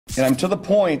And I'm to the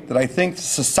point that I think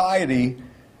society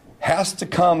has to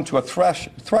come to a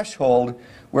threshold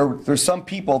where there's some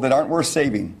people that aren't worth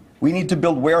saving. We need to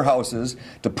build warehouses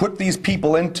to put these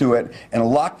people into it and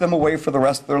lock them away for the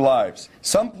rest of their lives.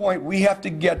 Some point we have to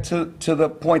get to the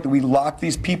point that we lock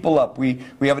these people up. We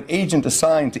have an agent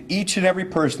assigned to each and every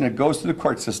person that goes through the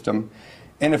court system.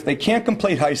 And if they can't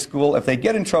complete high school, if they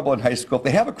get in trouble in high school, if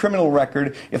they have a criminal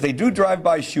record, if they do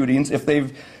drive-by shootings, if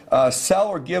they sell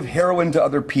or give heroin to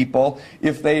other people,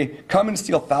 if they come and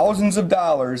steal thousands of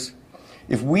dollars,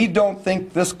 if we don't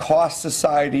think this costs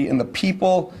society and the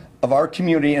people of our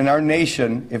community and our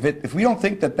nation, if we don't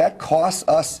think that that costs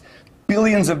us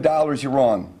billions of dollars, you're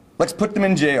wrong. Let's put them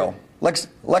in jail. Let's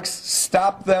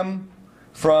stop them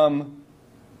from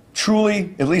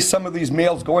truly, at least some of these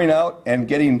males going out and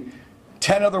getting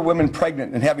 10 other women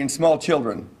pregnant and having small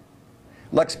children.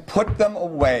 Let's put them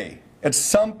away. At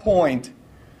some point,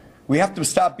 we have to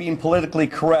stop being politically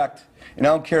correct. And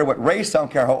I don't care what race, I don't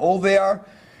care how old they are.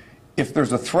 If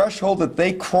there's a threshold that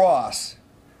they cross,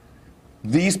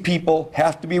 these people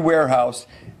have to be warehoused.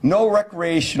 No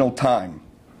recreational time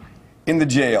in the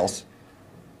jails.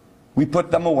 We put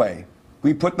them away.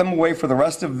 We put them away for the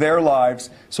rest of their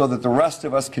lives so that the rest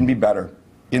of us can be better.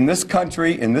 In this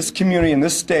country, in this community, in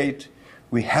this state,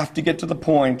 we have to get to the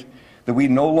point that we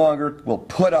no longer will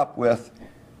put up with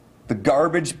the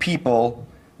garbage people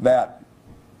that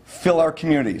fill our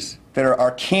communities, that are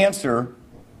our cancer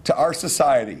to our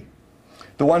society.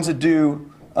 The ones that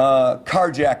do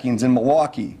carjackings in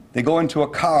Milwaukee. They go into a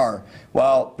car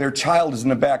while their child is in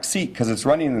the back seat because it's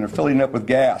running and they're filling it up with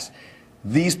gas.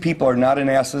 These people are not an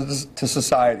asset to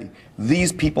society.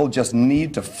 These people just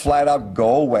need to flat out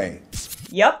go away.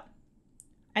 Yep.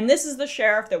 And this is the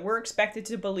sheriff that we're expected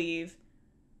to believe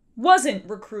wasn't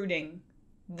recruiting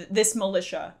this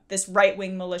militia, this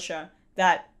right-wing militia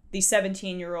that the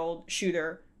 17-year-old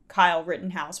shooter, Kyle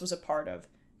Rittenhouse, was a part of,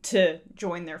 to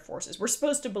join their forces. We're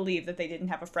supposed to believe that they didn't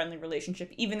have a friendly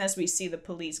relationship, even as we see the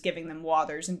police giving them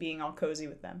waters and being all cozy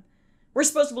with them. We're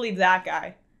supposed to believe that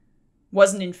guy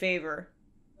wasn't in favor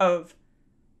of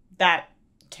that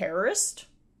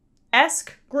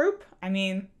terrorist-esque group. I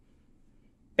mean,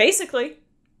 basically,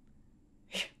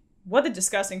 what a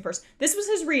disgusting person. This was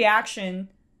his reaction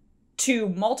to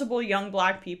multiple young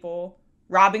black people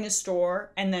robbing a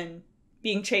store and then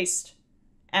being chased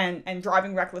and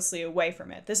driving recklessly away from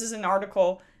it. This is an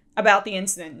article about the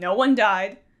incident. No one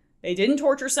died. They didn't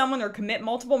torture someone or commit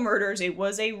multiple murders. It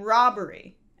was a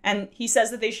robbery. And he says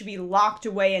that they should be locked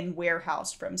away and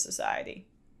warehoused from society.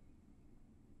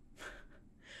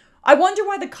 I wonder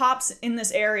why the cops in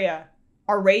this area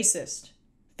are racist.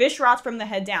 Fish rots from the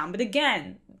head down. But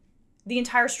again, the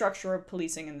entire structure of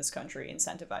policing in this country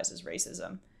incentivizes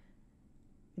racism.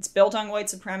 It's built on white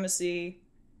supremacy.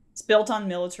 It's built on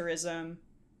militarism.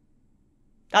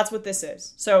 That's what this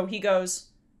is. So he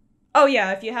goes, oh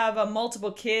yeah, if you have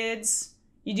multiple kids,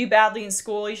 you do badly in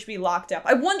school, you should be locked up.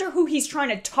 I wonder who he's trying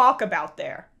to talk about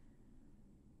there.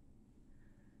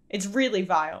 It's really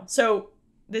vile. So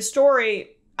this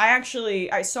story, I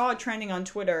saw it trending on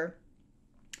Twitter,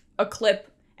 a clip,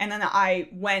 and then I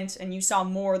went, and you saw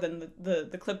more than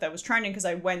the clip that was trending because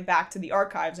I went back to the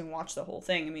archives and watched the whole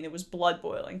thing. I mean, it was blood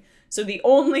boiling. So the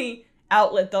only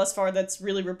outlet thus far that's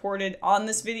really reported on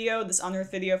this video, this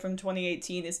unearthed video from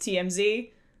 2018, is TMZ.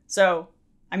 So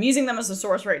I'm using them as a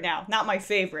source right now. Not my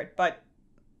favorite, but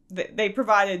they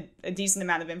provided a decent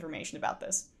amount of information about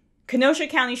this. Kenosha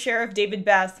County Sheriff David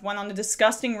Beth went on a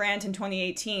disgusting rant in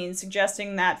 2018,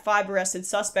 suggesting that 5 arrested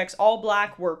suspects, all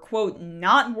black, were, quote,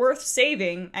 not worth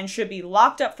saving and should be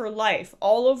locked up for life,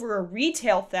 all over a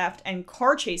retail theft and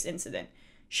car chase incident.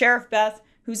 Sheriff Beth,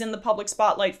 who's in the public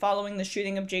spotlight following the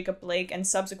shooting of Jacob Blake and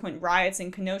subsequent riots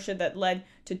in Kenosha that led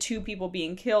to 2 people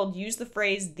being killed, used the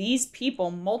phrase "these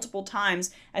people" multiple times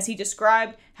as he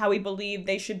described how he believed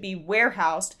they should be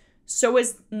warehoused so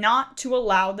as not to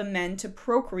allow the men to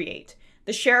procreate.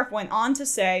 The sheriff went on to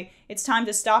say it's time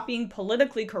to stop being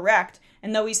politically correct,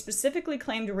 and though he specifically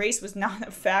claimed race was not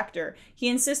a factor, he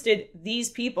insisted these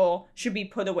people should be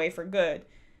put away for good.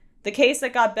 The case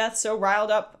that got Beth so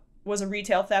riled up was a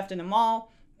retail theft in a mall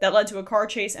that led to a car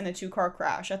chase and a 2-car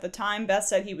crash. At the time, Beth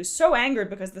said he was so angered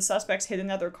because the suspects hit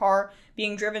another car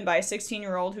being driven by a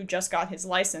 16-year-old who just got his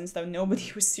license, though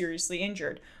nobody was seriously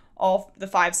injured. All the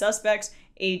 5 suspects,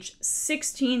 aged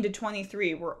 16 to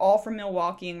 23, were all from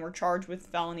Milwaukee and were charged with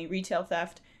felony retail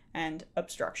theft and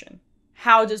obstruction.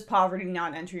 How does poverty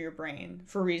not enter your brain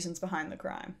for reasons behind the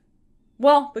crime?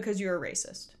 Well, because you're a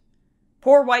racist.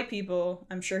 Poor white people,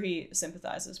 I'm sure he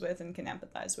sympathizes with and can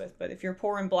empathize with, but if you're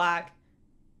poor and black,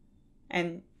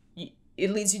 and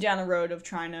it leads you down a road of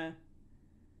trying to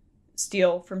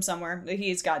steal from somewhere.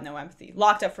 He's got no empathy.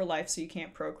 Locked up for life so you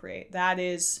can't procreate. That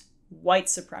is white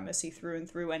supremacy through and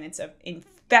through, and it's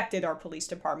infected our police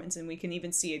departments, and we can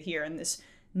even see it here in this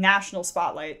national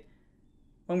spotlight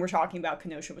when we're talking about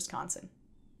Kenosha, Wisconsin.